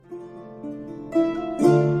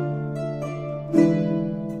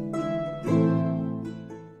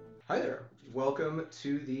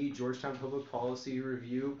to the Georgetown Public Policy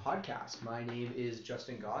Review podcast. My name is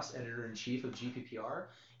Justin Goss, editor-in-chief of GPPR,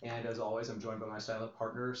 and as always, I'm joined by my silent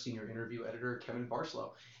partner, senior interview editor Kevin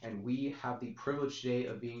Barslow. And we have the privilege today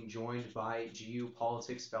of being joined by GU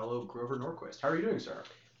Politics fellow Grover Norquist. How are you doing, sir?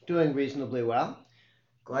 Doing reasonably well.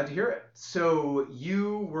 Glad to hear it. So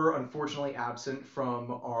you were unfortunately absent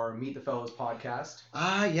from our Meet the Fellows podcast.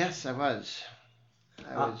 Yes, I was.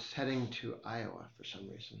 I was heading to Iowa for some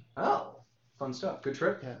reason. Oh, fun stuff. Good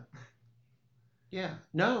trip? Yeah.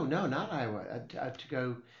 No, not Iowa. To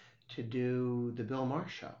go to do the Bill Maher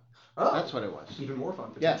show. Oh, that's what it was. Even more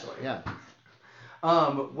fun, potentially. Yes, yeah.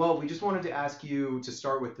 Well, we just wanted to ask you to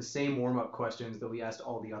start with the same warm-up questions that we asked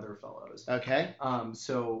all the other fellows. Okay.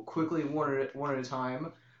 So quickly, one at a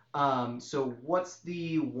time. So what's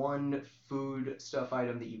the one food stuff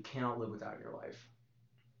item that you cannot live without in your life?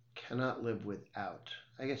 Cannot live without.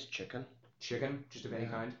 I guess chicken. Chicken, just of any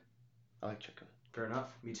kind? I like chicken. Fair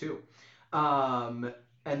enough. Me too.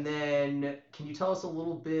 And then can you tell us a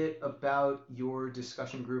little bit about your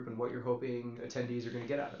discussion group and what you're hoping attendees are going to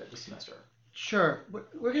get out of it this semester? Sure.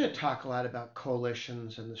 We're going to talk a lot about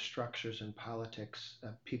coalitions and the structures in politics.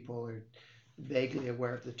 People are vaguely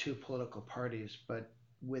aware of the two political parties, but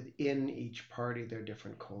within each party there are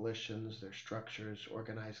different coalitions, their structures.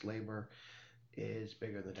 Organized labor is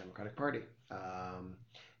bigger than the Democratic Party.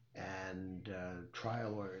 And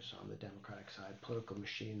trial lawyers on the Democratic side, political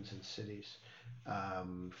machines in cities.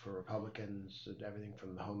 For Republicans, everything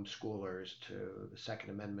from the homeschoolers to the Second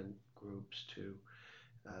Amendment groups to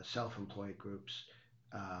self-employed groups.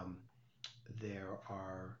 There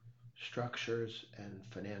are structures and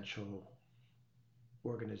financial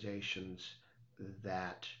organizations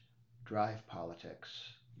that drive politics,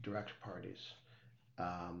 direct parties,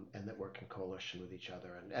 and that work in coalition with each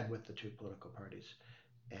other and with the two political parties.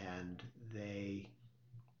 And they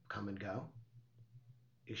come and go.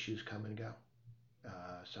 Issues come and go.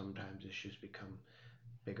 Sometimes issues become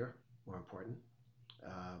bigger, more important,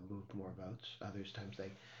 move more votes. Others times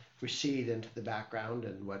they recede into the background,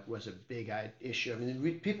 and what was a big issue. I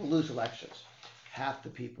mean, people lose elections. Half the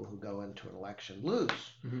people who go into an election lose.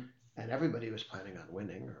 Mm-hmm. And everybody was planning on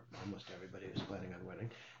winning, or almost everybody was planning on winning,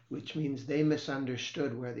 which means they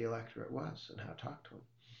misunderstood where the electorate was and how to talk to them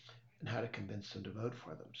and how to convince them to vote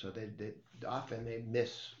for them. So they often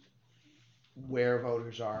miss where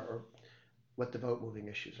voters are or what the vote moving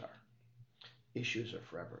issues are. Issues are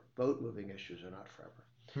forever. Vote moving issues are not forever.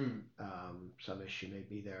 Some issue may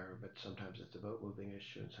be there, but sometimes it's a vote moving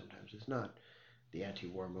issue and sometimes it's not. The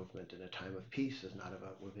anti-war movement in a time of peace is not a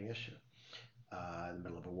vote moving issue. In the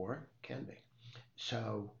middle of a war, can be.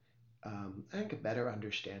 So I think a better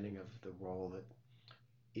understanding of the role that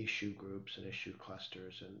issue groups and issue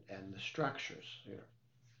clusters and the structures,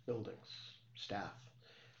 buildings, staff,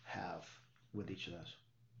 have with each of those.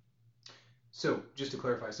 So just to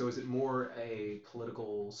clarify, so is it more a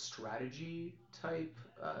political strategy type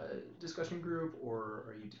discussion group,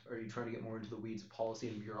 or are you trying to get more into the weeds of policy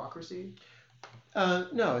and bureaucracy?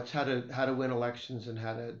 No, it's how to win elections and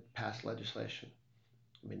how to pass legislation.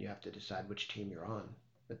 I mean, you have to decide which team you're on,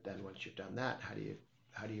 but then once you've done that, how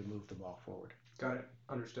do you move the ball forward? Got it.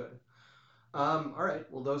 Understood. All right.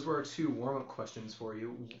 Well, those were our two warm-up questions for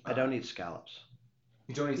you. I don't eat scallops.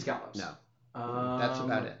 You don't eat scallops? No. That's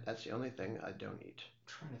about it. That's the only thing I don't eat.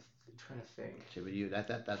 Trying to think. See,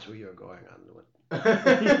 but that's where you're going on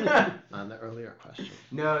on the earlier question.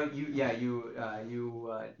 No, you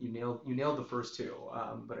nailed the first two,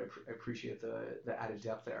 but I appreciate the added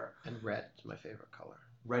depth there. And red is my favorite color.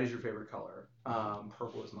 Red is your favorite color.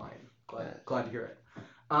 Purple is mine. Glad to hear it.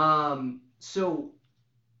 So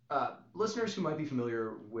listeners who might be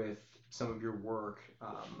familiar with some of your work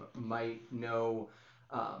might know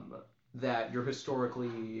that you're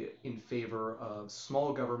historically in favor of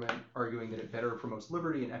small government, arguing that it better promotes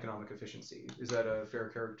liberty and economic efficiency. Is that a fair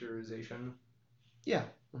characterization? Yeah.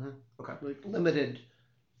 Mm-hmm. Okay. Like limited,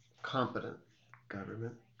 competent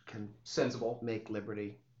government can make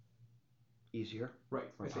liberty easier,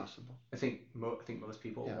 right? Or possible. I think most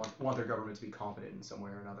people want their government to be competent in some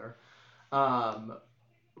way or another.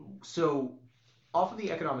 So, off of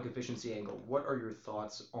the economic efficiency angle, what are your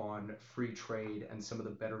thoughts on free trade and some of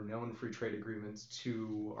the better known free trade agreements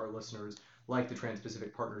to our listeners, like the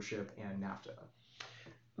Trans-Pacific Partnership and NAFTA?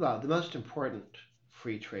 Well, the most important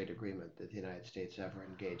free trade agreement that the United States ever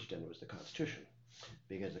engaged in was the Constitution,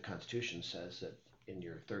 because the Constitution says that in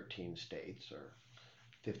your 13 states or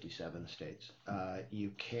 57 states,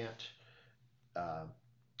 you can't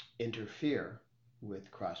interfere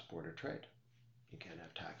with cross-border trade. You can't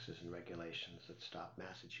have taxes and regulations that stop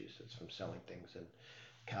Massachusetts from selling things in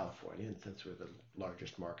California, and since we're the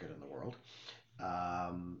largest market in the world,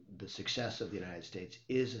 The success of the United States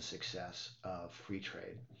is a success of free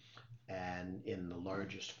trade and in the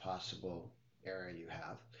largest possible area you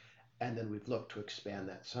have. And then we've looked to expand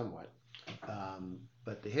that somewhat.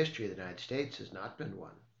 But the history of the United States has not been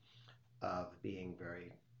one of being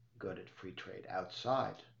very good at free trade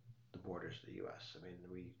outside the borders of the U.S. I mean,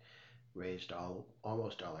 we raised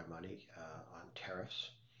almost all our money on tariffs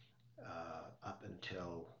up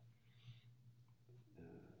until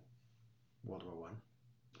World War One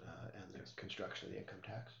and the construction of the income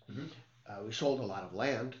tax. Mm-hmm. We sold a lot of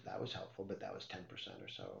land. That was helpful, but that was 10% or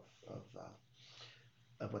so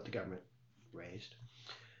of what the government raised.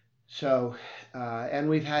 So, and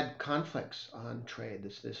we've had conflicts on trade.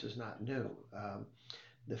 This is not new.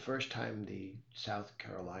 The first time the South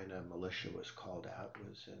Carolina militia was called out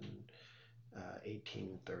was in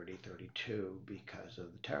 1830-32 because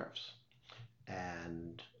of the tariffs,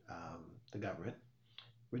 and the government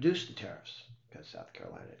reduced the tariffs because South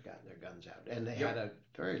Carolina had gotten their guns out, and they had a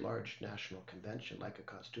very large national convention, like a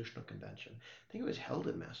constitutional convention. I think it was held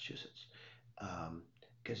in Massachusetts,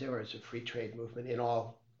 because there was a free trade movement in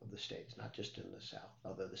all of the states, not just in the South,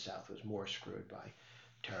 although the South was more screwed by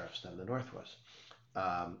tariffs than the North was.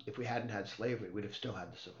 If we hadn't had slavery, we'd have still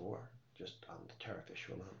had the Civil War, just on the tariff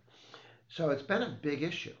issue alone. So it's been a big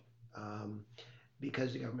issue.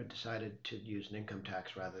 Because the government decided to use an income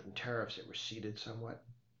tax rather than tariffs, it receded somewhat.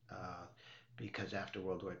 Because after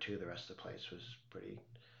World War II, the rest of the place was pretty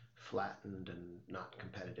flattened and not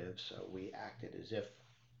competitive. So we acted as if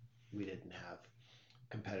we didn't have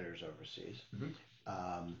competitors overseas.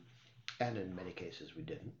 Mm-hmm. And in many cases, we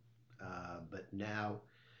didn't. But now,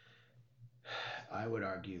 I would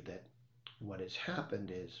argue that what has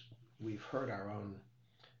happened is we've hurt our own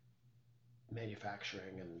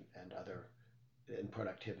manufacturing and other in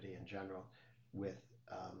productivity in general with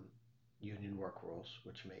union work rules,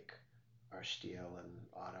 which make our steel and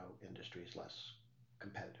auto industries less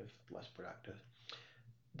competitive, less productive.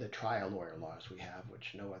 The trial lawyer laws we have,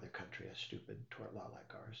 which no other country has stupid tort law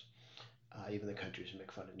like ours. Even the countries who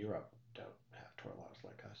make fun in Europe don't have tort laws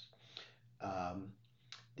like us.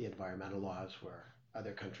 The environmental laws, where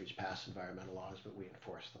other countries pass environmental laws, but we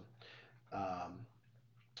enforce them.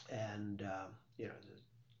 And you know,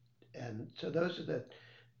 and so those are the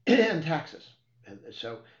and taxes. And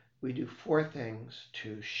so we do four things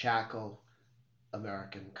to shackle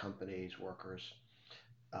American companies, workers,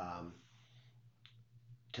 um,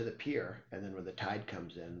 to the pier, and then when the tide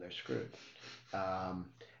comes in, they're screwed. Um,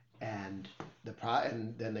 and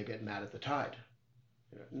then they get mad at the tide.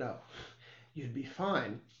 No, you'd be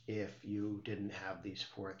fine if you didn't have these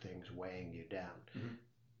four things weighing you down. Mm-hmm.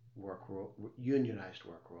 Unionized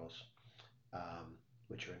work rules,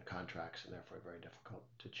 which are in contracts and therefore very difficult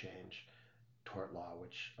to change. Tort law,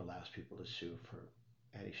 which allows people to sue for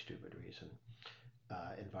any stupid reason.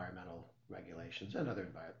 Environmental regulations and other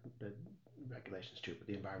regulations too, but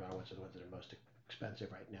the environmental ones are the ones that are most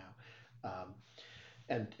expensive right now.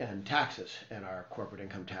 And taxes, and our corporate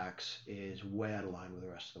income tax is way out of line with the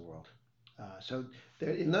rest of the world. So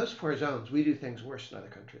in those four zones, we do things worse than other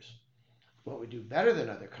countries. What we do better than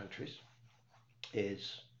other countries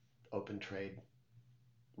is open trade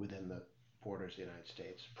within the borders of the United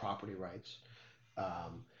States, property rights.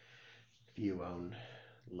 If you own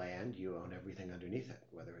land, you own everything underneath it,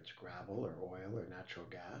 whether it's gravel or oil or natural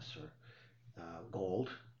gas or gold.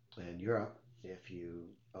 In Europe, if you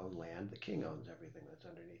own land, the king owns everything that's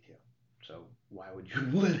underneath you. So why would you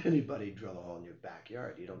let anybody drill a hole in your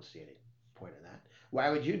backyard? You don't see any point in that. Why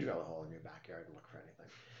would you drill a hole in your backyard and look for anything?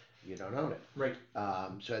 You don't own it. Right.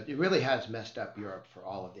 So it really has messed up Europe for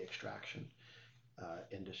all of the extraction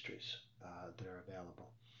industries that are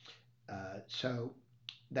available. So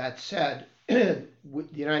that said, the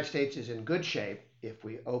United States is in good shape if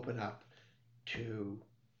we open up to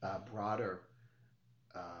broader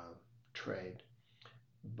trade,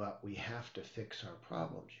 but we have to fix our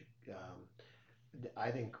problems.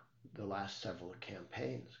 I think the last several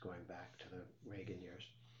campaigns, going back to the Reagan years,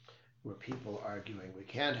 were people arguing we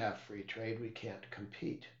can't have free trade, we can't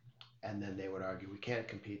compete. And then they would argue we can't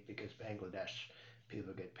compete because Bangladesh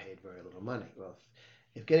people get paid very little money. Well,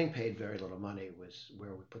 if getting paid very little money was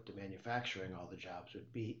where we put the manufacturing, all the jobs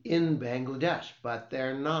would be in Bangladesh, but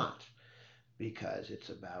they're not, because it's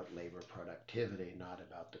about labor productivity, not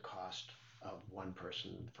about the cost of one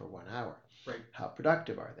person for 1 hour. Right. How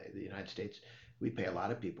productive are they? The United States, we pay a lot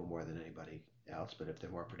of people more than anybody else, but if they're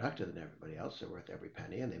more productive than everybody else, they're worth every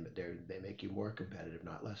penny, and they make you more competitive,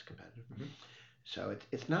 not less competitive. Mm-hmm. So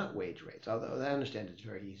it's not wage rates, although I understand it's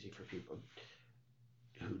very easy for people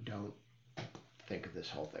who don't think of this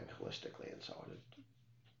whole thing holistically and so on.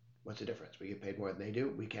 What's the difference? We get paid more than they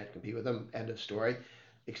do. We can't compete with them. End of story.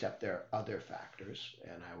 Except there are other factors,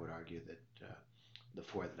 and I would argue that the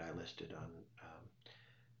four that I listed on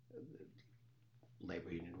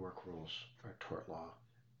labor union work rules, or tort law,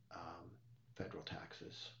 um, federal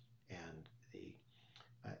taxes, and the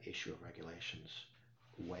issue of regulations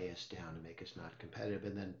weigh us down and make us not competitive.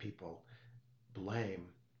 And then people blame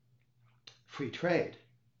free trade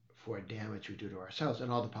for damage we do to ourselves.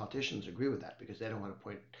 And all the politicians agree with that because they don't want to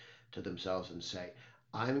point to themselves and say,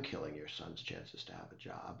 I'm killing your son's chances to have a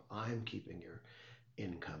job. I'm keeping your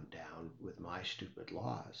income down with my stupid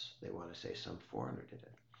laws. They want to say some foreigner did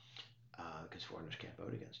it because foreigners can't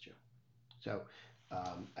vote against you. So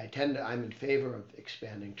I'm in favor of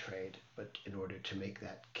expanding trade, but in order to make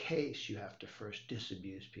that case, you have to first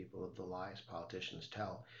disabuse people of the lies politicians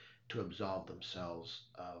tell to absolve themselves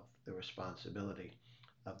of the responsibility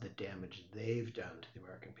of the damage they've done to the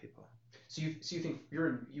American people. So you think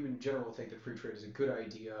you in general think that free trade is a good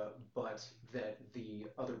idea, but that the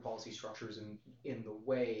other policy structures in the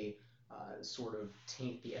way sort of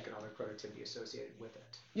taint the economic productivity associated with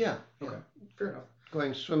it. Yeah, Okay, yeah. fair enough.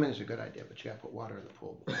 Going swimming is a good idea, but you got to put water in the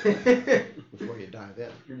pool before you dive in.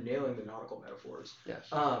 You're nailing the nautical metaphors. Yes.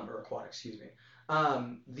 Or aquatic, excuse me.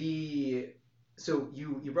 The so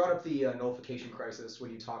you brought up the nullification crisis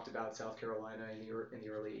when you talked about South Carolina in the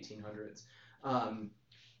early 1800s. Um,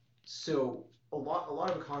 so a lot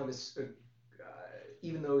of economists,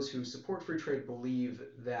 even those who support free trade, believe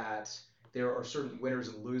that there are certain winners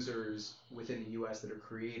and losers within the U.S. that are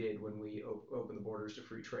created when we open the borders to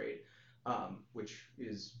free trade, which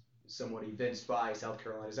is somewhat evinced by South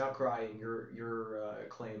Carolina's outcry and your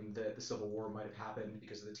claim that the Civil War might have happened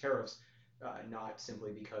because of the tariffs, not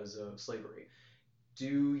simply because of slavery.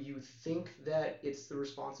 Do you think that it's the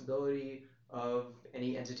responsibility of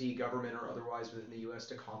any entity, government or otherwise within the U.S.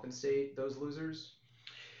 to compensate those losers?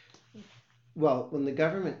 Well, when the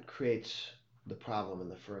government creates the problem in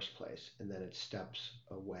the first place and then it steps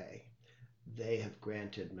away, they have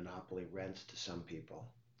granted monopoly rents to some people.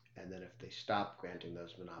 And then if they stop granting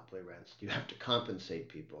those monopoly rents, you have to compensate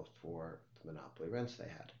people for the monopoly rents they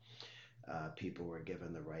had. People were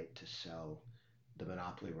given the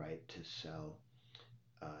monopoly right to sell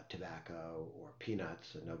tobacco or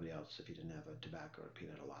peanuts, and nobody else, if you didn't have a tobacco or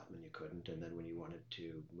peanut allotment, you couldn't. And then when you wanted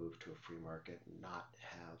to move to a free market and not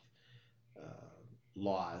have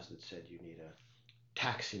laws that said you need a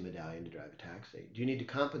taxi medallion to drive a taxi, do you need to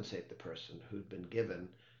compensate the person who'd been given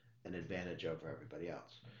an advantage over everybody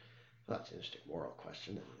else? Well, that's an interesting moral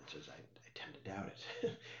question, and the answer is I tend to doubt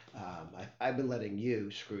it. I've been letting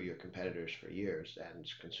you screw your competitors for years and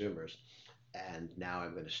consumers, and now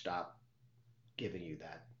I'm going to stop giving you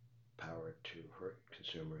that power to hurt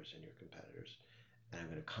consumers and your competitors. And I'm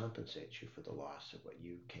going to compensate you for the loss of what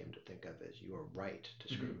you came to think of as your right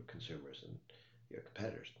to screw consumers and your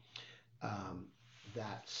competitors. Um,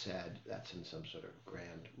 that said, that's in some sort of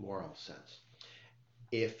grand moral sense.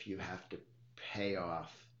 If you have to pay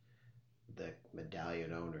off the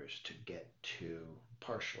medallion owners to get to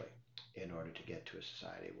partially in order to get to a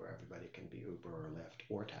society where everybody can be Uber or Lyft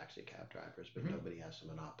or taxi cab drivers, but nobody has a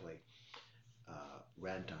monopoly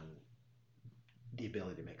rent on the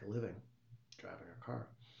ability to make a living driving a car.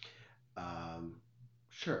 Um,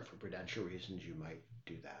 sure, for prudential reasons, you might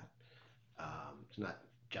do that. It's not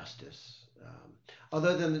justice.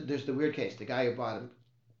 Although then there's the weird case. The guy who bought a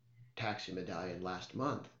taxi medallion last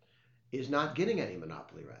month is not getting any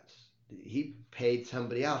monopoly rents. He paid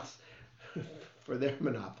somebody else for their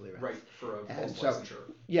monopoly rents. Right, for a false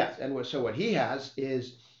licensure. Yes, and so what he has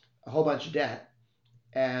is a whole bunch of debt,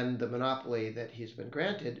 and the monopoly that he's been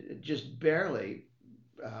granted just barely,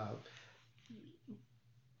 uh,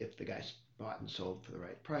 if the guy's bought and sold for the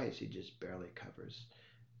right price, he just barely covers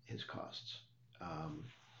his costs, um,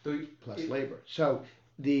 plus labor. So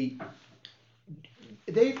they've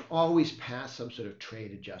always passed some sort of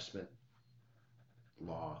trade adjustment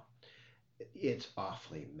law. It's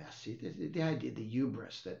awfully messy. The idea, the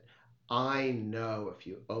hubris that I know if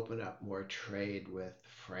you open up more trade with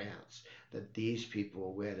France, that these people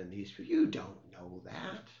will win and these people, you don't know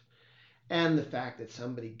that. And the fact that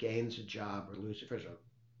somebody gains a job or loses, first of all,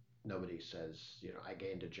 nobody says, I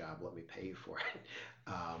gained a job, let me pay you for it.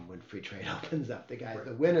 When free trade opens up,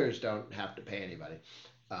 the winners don't have to pay anybody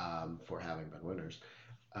for having been winners.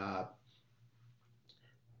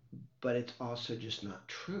 But it's also just not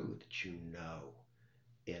true that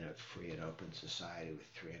in a free and open society with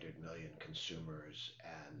 300 million consumers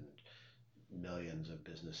and millions of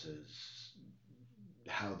businesses,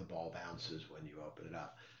 how the ball bounces when you open it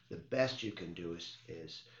up. The best you can do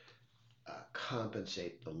is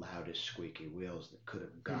compensate the loudest squeaky wheels that could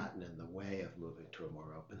have Hmm. gotten in the way of moving to a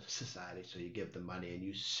more open society. So you give them money and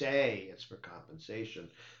you say it's for compensation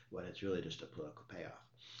when it's really just a political payoff.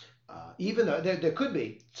 Even though there could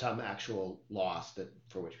be some actual loss that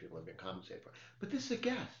for which people have been compensated for, but this is a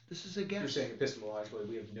guess. This is a You're guess. saying epistemologically,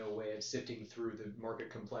 we have no way of sifting through the market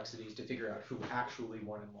complexities to figure out who actually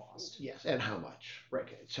won and lost. Yes, and how much? Right.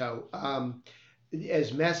 Okay, so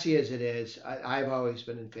as messy as it is, I've always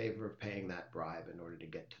been in favor of paying that bribe in order to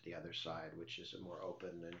get to the other side, which is a more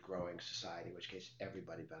open and growing society, in which case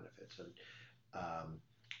everybody benefits.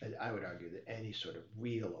 And I would argue that any sort of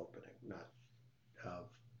real opening, not of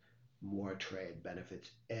more trade, benefits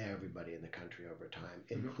everybody in the country over time,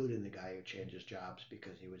 Mm-hmm. including the guy who changes jobs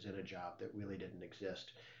because he was in a job that really didn't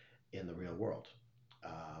exist in the real world.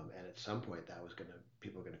 And at some point, that was going to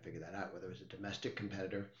people were going to figure that out, whether it was a domestic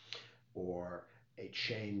competitor or a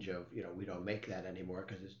change of, we don't make that anymore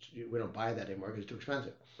because we don't buy that anymore because it's too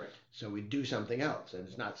expensive. Right. So we do something else, and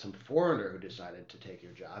it's not some foreigner who decided to take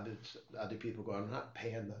your job. It's other people going, I'm not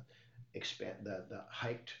paying the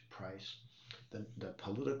hiked price, the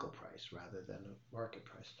political price rather than a market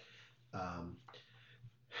price. Um,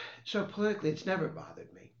 so politically, it's never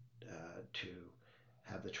bothered me to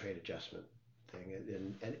have the trade adjustment thing,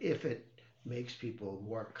 and if it makes people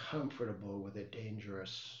more comfortable with a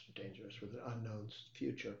dangerous with an unknown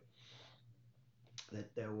future,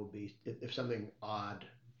 that there will be, if something odd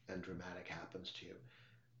and dramatic happens to you,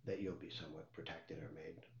 that you'll be somewhat protected or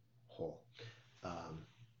made whole. Um,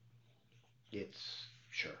 it's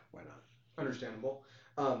sure, why not? Understandable.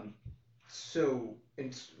 Um, so,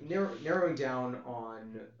 narrowing down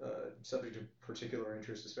on subject of particular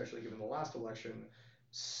interest, especially given the last election,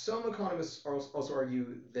 some economists also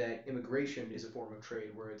argue that immigration is a form of trade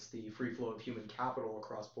where it's the free flow of human capital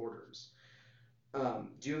across borders.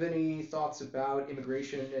 Do you have any thoughts about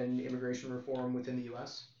immigration and immigration reform within the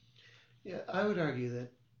U.S.? Yeah, I would argue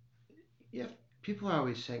that, yeah, people are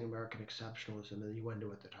always saying American exceptionalism, and you wonder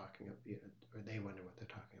what they're talking about, or they wonder what they're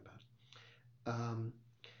talking about.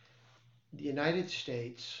 The United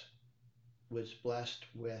States was blessed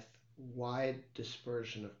with wide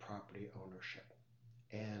dispersion of property ownership,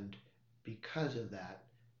 and because of that,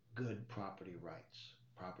 good property rights.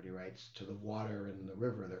 Property rights to the water and the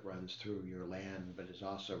river that runs through your land, but it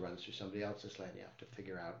also runs through somebody else's land. You have to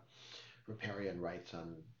figure out riparian rights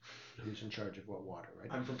on who's in charge of what water, right?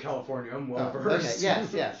 I'm from California. I'm well Oh, okay. versed.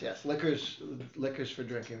 Yes. Liquors for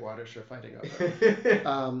drinking, waters for fighting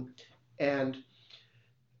over. And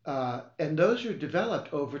and those are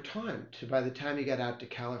developed over time. To by the time you got out to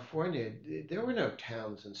California, there were no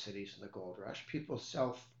towns and cities in the gold rush. People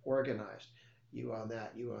self-organized. You own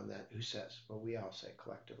that. You own that. Who says? Well, we all say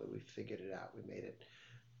collectively. We figured it out. We made it.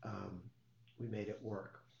 Um, we made it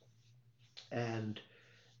work. And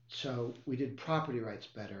so we did property rights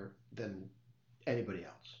better than anybody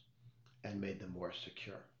else, and made them more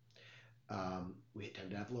secure. We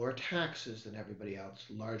tend to have lower taxes than everybody else,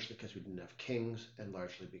 largely because we didn't have kings, and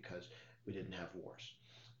largely because we didn't have wars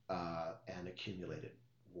and accumulated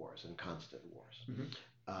wars and constant wars. Mm-hmm.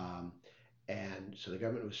 Um, and so the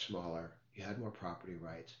government was smaller. You had more property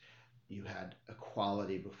rights. You had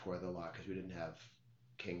equality before the law because we didn't have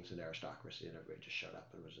kings and aristocracy, and everybody just shut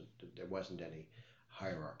up. There wasn't any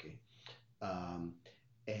hierarchy. Um,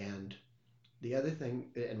 and the other thing,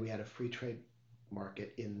 and we had a free trade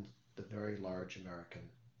market in the very large American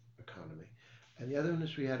economy. And the other one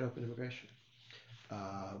is we had open immigration,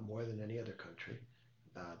 more than any other country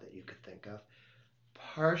that you could think of.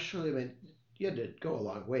 Partially, I mean, you had to go a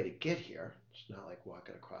long way to get here. It's not like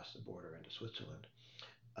walking across the border into Switzerland.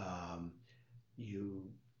 Um, you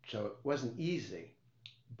so it wasn't easy,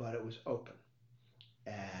 but it was open,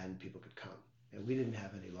 and people could come. And we didn't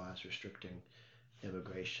have any laws restricting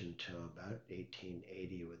immigration till about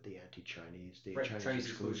 1880 with the anti-Chinese, the Right. Chinese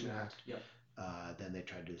Exclusion Act. Yep. Then they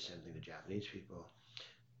tried to do the same thing to Japanese people.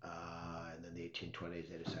 And then the 1820s,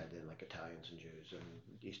 they decided they didn't like Italians and Jews and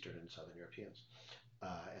Eastern and Southern Europeans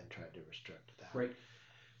and tried to restrict that. Right.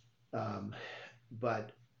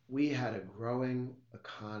 But we had a growing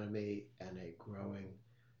economy and a growing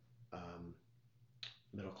um,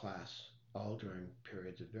 middle class, all during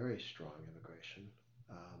periods of very strong immigration,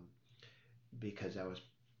 um, because that was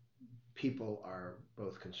people are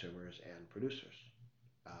both consumers and producers,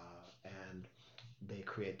 and they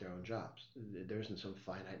create their own jobs. There isn't some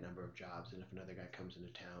finite number of jobs, and if another guy comes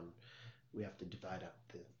into town, we have to divide up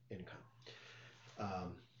the income.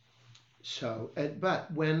 Um,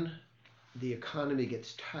 but when the economy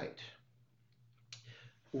gets tight,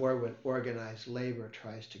 or when organized labor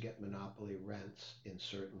tries to get monopoly rents in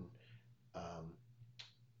certain um,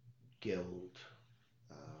 guild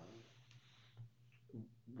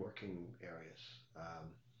working areas,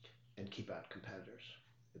 and keep out competitors.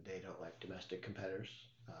 They don't like domestic competitors.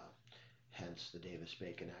 Uh, Hence the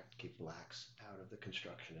Davis-Bacon Act to keep blacks out of the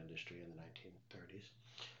construction industry in the 1930s,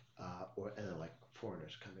 and then like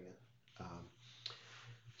foreigners coming in.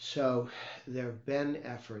 So there have been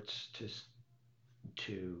efforts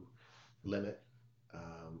to limit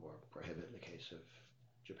or prohibit, in the case of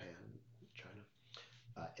Japan,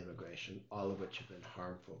 China, immigration, all of which have been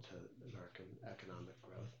harmful to American economic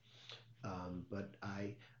growth. But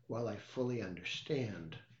while I fully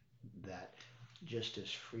understand that just as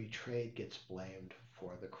free trade gets blamed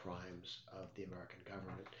for the crimes of the American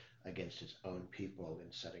government against its own people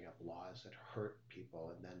in setting up laws that hurt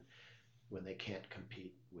people, and then when they can't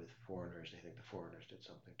compete with foreigners, they think the foreigners did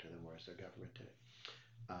something to them, whereas their government did it.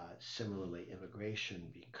 Similarly, immigration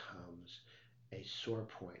becomes a sore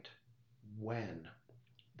point when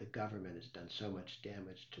the government has done so much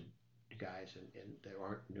damage to guys, and there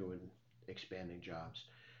aren't new and expanding jobs,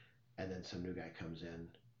 and then some new guy comes in,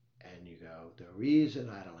 and you go, the reason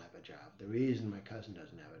I don't have a job, the reason my cousin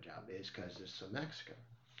doesn't have a job is because there's some Mexican.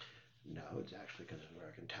 No, it's actually because of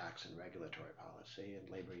American tax and regulatory policy and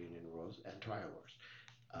labor union rules and trial laws.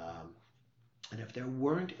 Um, and if there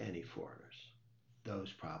weren't any foreigners,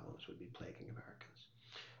 those problems would be plaguing Americans.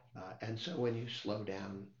 And so when you slow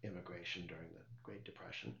down immigration during the Great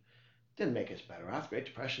Depression, it didn't make us better off. The Great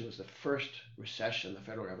Depression was the first recession the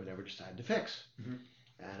federal government ever decided to fix. Mm-hmm.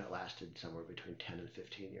 And it lasted somewhere between 10 and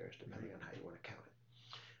 15 years, depending mm-hmm. on how you want to count it.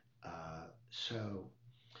 So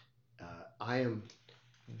I am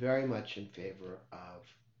very much in favor of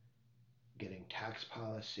getting tax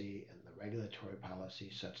policy and the regulatory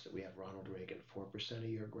policy such that we have Ronald Reagan 4% a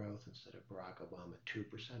year growth instead of Barack Obama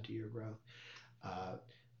 2% a year growth.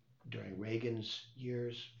 During Reagan's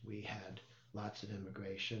years, we had lots of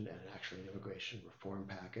immigration and actually an immigration reform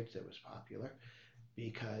package that was popular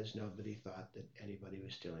because nobody thought that anybody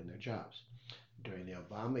was stealing their jobs. During the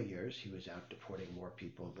Obama years, he was out deporting more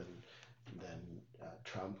people than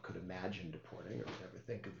Trump could imagine deporting or would ever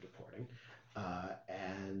think of deporting,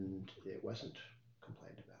 and it wasn't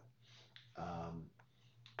complained about.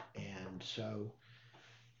 And so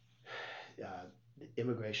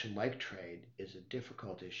immigration, like trade, is a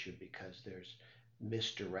difficult issue because there's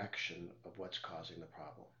misdirection of what's causing the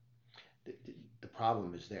problem. The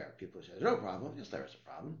problem is there. People say, there's no problem. Yes, there is a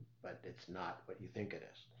problem, but it's not what you think it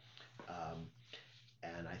is.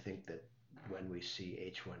 And I think that when we see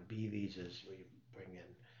H-1B visas, where you bring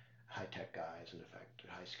in high-tech guys, in effect,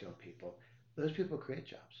 high-skilled people, those people create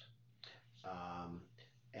jobs.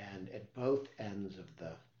 And at both ends of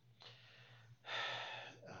the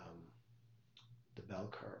bell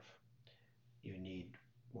curve, you need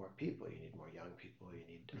more people. You need more young people. You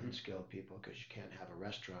need mm-hmm. unskilled people, because you can't have a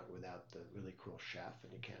restaurant without the really cool chef,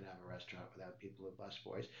 and you can't have a restaurant without people who bus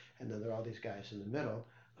boys. And then there are all these guys in the middle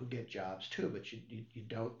who get jobs too, but you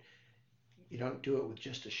don't do it with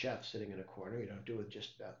just a chef sitting in a corner. You don't do it with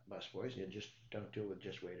just bus boys, and you just don't do it with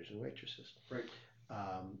just waiters and waitresses. Right.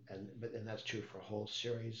 And that's true for a whole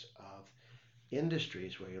series of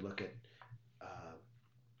industries where you look at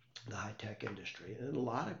the high-tech industry, and a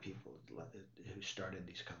lot of people who started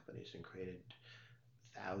these companies and created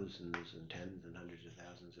thousands and tens and hundreds of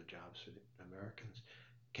thousands of jobs for the Americans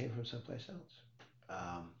came from someplace else.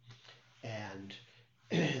 And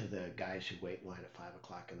the guys who wait in line at 5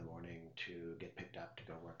 o'clock in the morning to get picked up to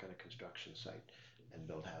go work on a construction site and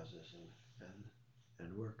build houses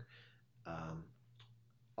and work,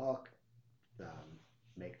 all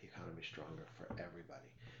make the economy stronger for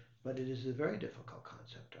everybody. But it is a very difficult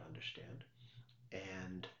concept to understand,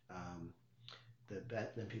 and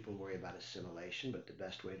then people worry about assimilation. But the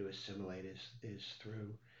best way to assimilate is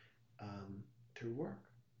through work.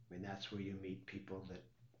 I mean, that's where you meet people that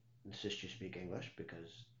insist you speak English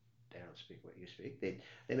because they don't speak what you speak. They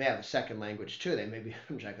may have a second language too. They may be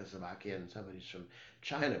from Czechoslovakia and somebody's from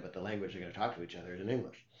China, but the language they're going to talk to each other is in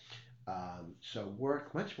English. So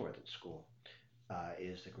work, much more than school,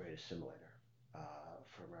 is the great assimilator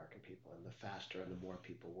for American people. And the faster and the more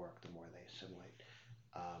people work, the more they assimilate.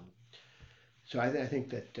 So I think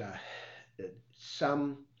that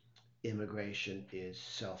some immigration is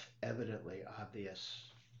self-evidently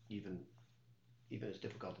obvious, even as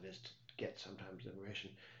difficult it is to get sometimes immigration.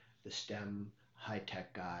 The STEM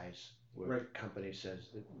high-tech guys, where right. the company says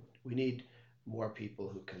that we need more people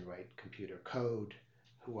who can write computer code.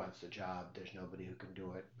 Who wants the job? There's nobody who can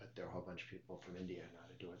do it, but there are a whole bunch of people from India who know how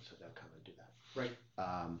to do it, so they'll come and do that. Right.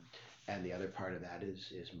 And the other part of that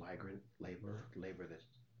is migrant labor that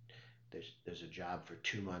there's a job for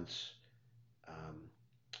 2 months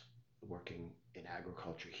working in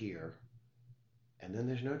agriculture here, and then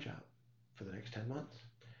there's no job for the next 10 months.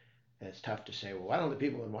 And it's tough to say, well, why don't the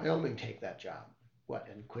people in Wyoming take that job? What,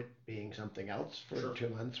 and quit being something else for Sure. 2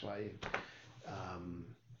 months while you, um,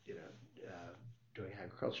 you know, doing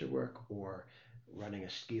agriculture work or running a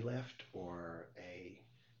ski lift or a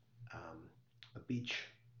beach,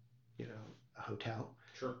 a hotel.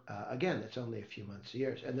 Sure. Again, it's only a few months,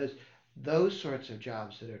 years, and those sorts of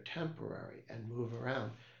jobs that are temporary and move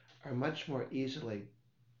around are much more easily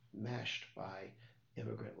meshed by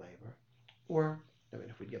immigrant labor. Or, I mean,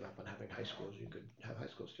 if we give up on having high schools, you could have high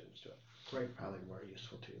school students do it. Right. Probably more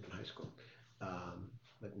useful to you than high school.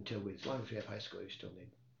 But as long as we have high school, you still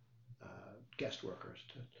need guest workers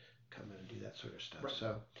to come in and do that sort of stuff. Right.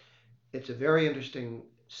 So it's a very interesting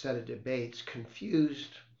set of debates,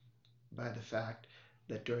 confused by the fact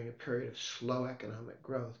that during a period of slow economic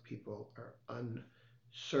growth, people are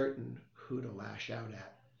uncertain who to lash out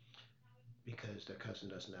at because their cousin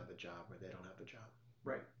doesn't have a job or they don't have a job.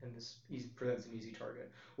 Right, and this presents an easy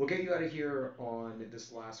target. We'll get you out of here on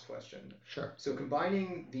this last question. Sure. So,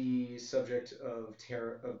 combining the subject of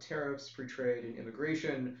tariffs, free trade, and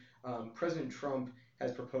immigration, President Trump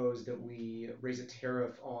has proposed that we raise a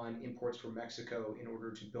tariff on imports from Mexico in order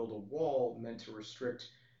to build a wall meant to restrict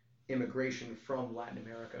immigration from Latin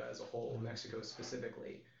America as a whole, Mexico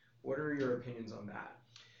specifically. What are your opinions on that?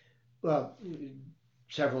 Well,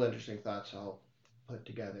 several interesting thoughts I'll put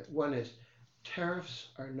together. One is tariffs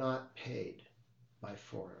are not paid by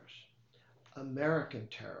foreigners. American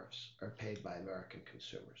tariffs are paid by American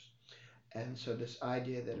consumers. And so this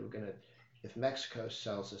idea that if Mexico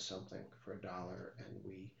sells us something for $1 and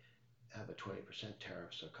we have a 20%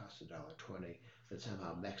 tariff, so it costs $1.20, that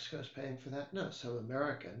somehow Mexico's paying for that? No, some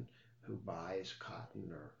American who buys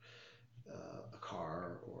cotton or a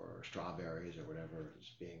car or strawberries or whatever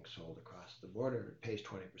is being sold across the border pays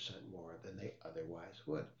 20% more than they otherwise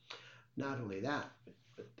would. Not only that,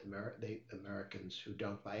 but the Americans who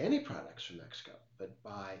don't buy any products from Mexico, but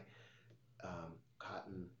buy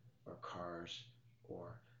cotton or cars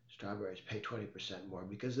or strawberries pay 20% more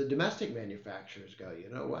because the domestic manufacturers go,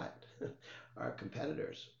 you know what? Our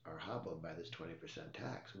competitors are hobbled by this 20%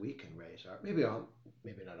 tax. We can raise maybe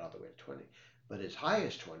not all the way to 20, but as high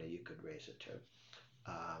as 20 you could raise it to.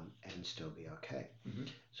 And still be okay. Mm-hmm.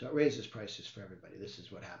 So it raises prices for everybody. This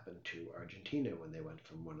is what happened to Argentina when they went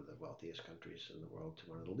from one of the wealthiest countries in the world to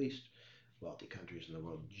one of the least wealthy countries in the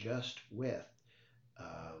world just with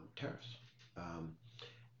tariffs.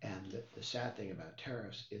 And the sad thing about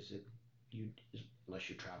tariffs is that unless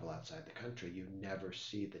you travel outside the country, you never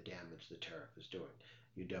see the damage the tariff is doing.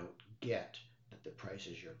 You don't get that the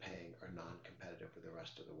prices you're paying are non-competitive with the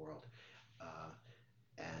rest of the world.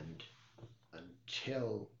 And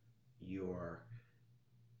until you're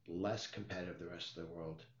less competitive the rest of the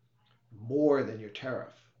world, more than your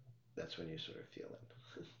tariff, that's when you sort of feel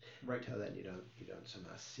it. Right. Until then, you don't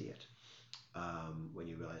somehow see it. When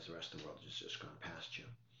you realize the rest of the world has just gone past you.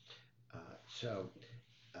 So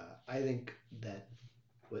I think that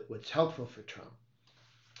what's helpful for Trump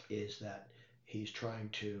is that he's trying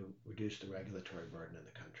to reduce the regulatory burden in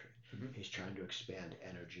the country. Mm-hmm. He's trying to expand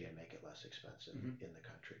energy and make it less expensive mm-hmm. in the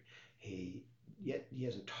country. He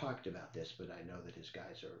hasn't talked about this, but I know that his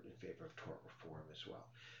guys are in favor of tort reform as well.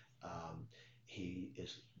 He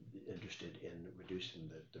is interested in reducing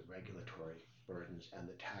the regulatory burdens and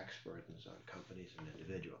the tax burdens on companies and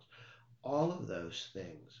individuals. All of those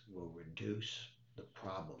things will reduce the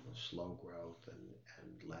problem of slow growth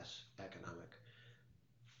and less economic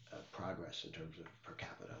progress in terms of per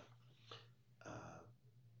capita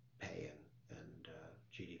pay and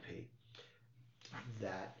GDP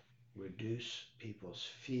that reduce people's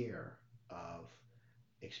fear of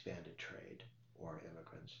expanded trade or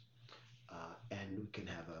immigrants. And we can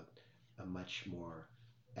have a much more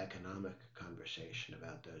economic conversation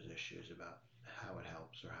about those issues, about how it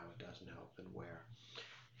helps or how it doesn't help and where.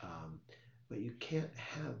 But you can't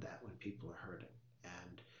have that when people are hurting.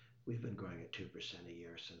 And we've been growing at 2% a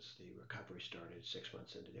year since the recovery started 6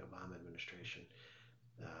 months into the Obama administration.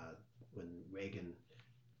 When Reagan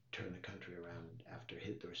turned the country around after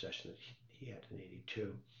the recession that he had in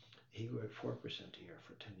 '82, he grew at 4% a year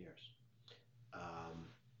for 10 years.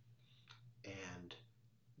 And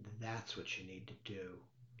that's what you need to do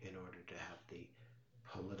in order to have the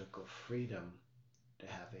political freedom to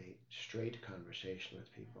have a straight conversation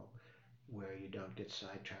with people where you don't get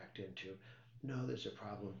sidetracked into, no, there's a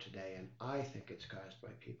problem today and I think it's caused by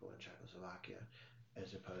people in Czechoslovakia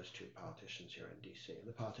as opposed to politicians here in DC. And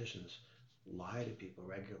the politicians lie to people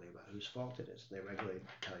regularly about whose fault it is. And they regularly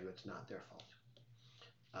tell you it's not their fault.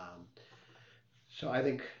 So I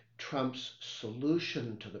think Trump's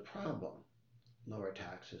solution to the problem, lower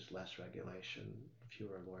taxes, less regulation,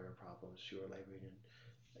 fewer lawyer problems, fewer labor union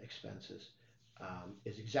expenses,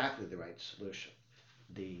 is exactly the right solution.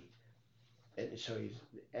 The and so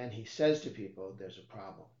he says to people, "There's a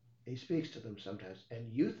problem." He speaks to them sometimes,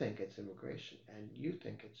 and you think it's immigration, and you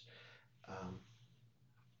think it's um,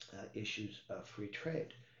 issues of free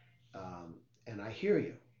trade, and I hear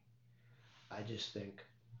you. I just think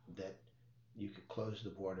that you could close the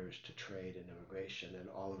borders to trade and immigration, and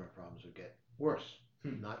all of our problems would get worse,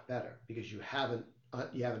 not better, because you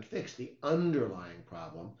haven't fixed the underlying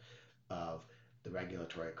problem of the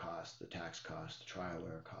regulatory cost, the tax cost, the trial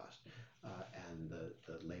lawyer cost, and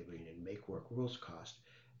the labor union make work rules cost.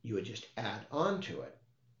 You would just add on to it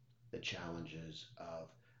the challenges of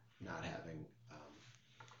not having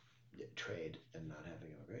trade and not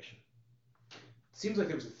having immigration. Seems like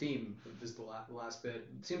there was a theme. This is the last bit.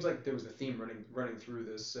 It seems like there was a theme running through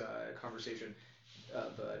this conversation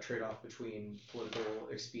of a trade-off between political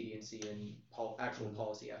expediency and actual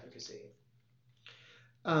policy efficacy.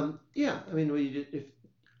 Yeah, I mean, if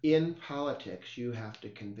in politics you have to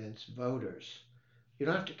convince voters, you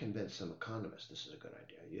don't have to convince some economists this is a good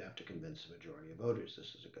idea. You have to convince the majority of voters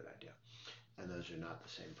this is a good idea, and those are not the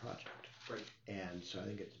same project. Right. And so I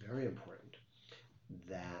think it's very important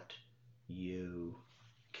that you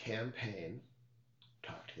campaign,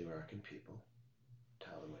 talk to the American people,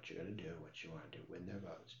 tell them what you're going to do, what you want to do, win their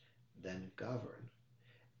votes, then govern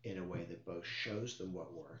in a way that both shows them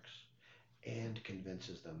what works and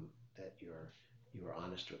convinces them that you were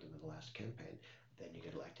honest with them in the last campaign. Then you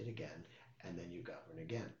get elected again, and then you govern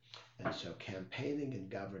again. And so campaigning and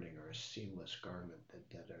governing are a seamless garment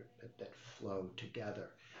that flow together.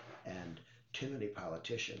 And too many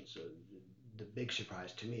politicians, the big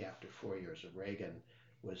surprise to me after 4 years of Reagan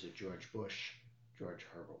was that George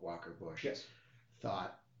Herbert Walker Bush, yes,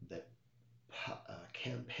 thought that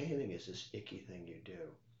campaigning is this icky thing you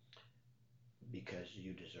do because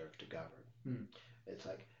you deserve to govern. It's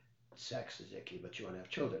like sex is icky, but you want to have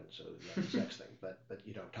children, so you have the sex thing. But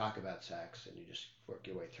you don't talk about sex, and you just work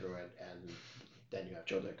your way through it, and then you have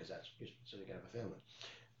children because so you can have a family.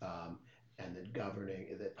 And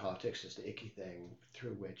that politics is the icky thing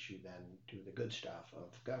through which you then do the good stuff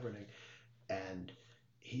of governing. And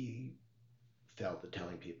he felt that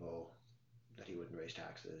telling people that he wouldn't raise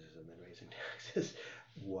taxes and then raising taxes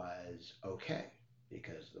was okay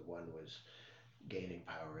because the one was gaining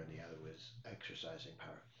power and the other was exercising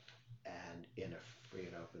power. And in a free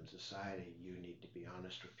and open society, you need to be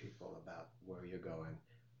honest with people about where you're going,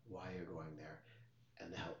 why you're going there,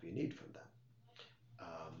 and the help you need from them.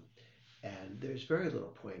 And there's very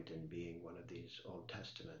little point in being one of these Old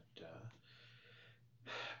Testament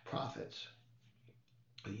prophets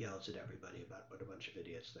who yells at everybody about what a bunch of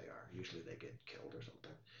idiots they are. Usually they get killed or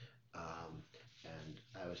something. And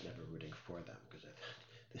I was never rooting for them because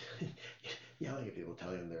yelling at people,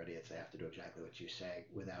 telling them they're idiots, they have to do exactly what you say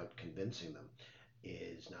without convincing them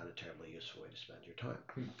is not a terribly useful way to spend your time.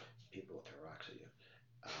 People will throw rocks at you.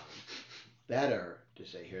 Better to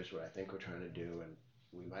say, here's what I think we're trying to do, and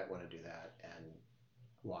we might want to do that, and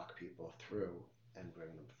walk people through and bring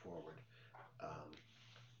them forward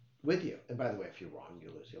with you. And by the way, if you're wrong,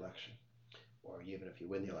 you lose the election. Or even if you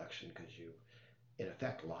win the election because you, in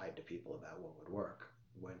effect, lied to people about what would work,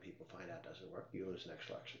 when people find out it doesn't work, you lose the next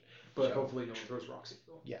election. But so, hopefully no one throws rocks at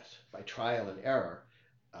you. Yes. By trial and error,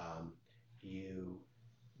 you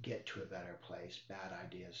get to a better place. Bad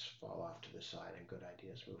ideas fall off to the side and good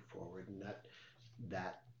ideas move forward. And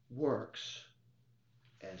that works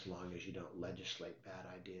as long as you don't legislate bad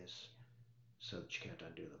ideas so that you can't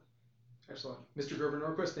undo them. Excellent. Mr. Grover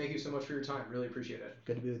Norquist, thank you so much for your time. Really appreciate it.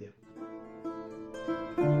 Good to be with you.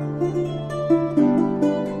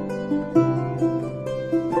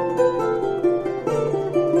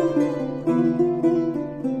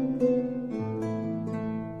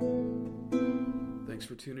 Thanks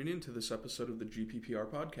for tuning in to this episode of the GPPR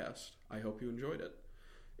podcast. I hope you enjoyed it.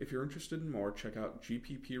 If you're interested in more, check out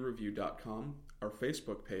gppreview.com, our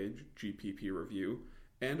Facebook page, GPP Review,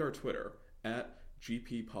 and our Twitter,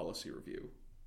 @GP Policy Review.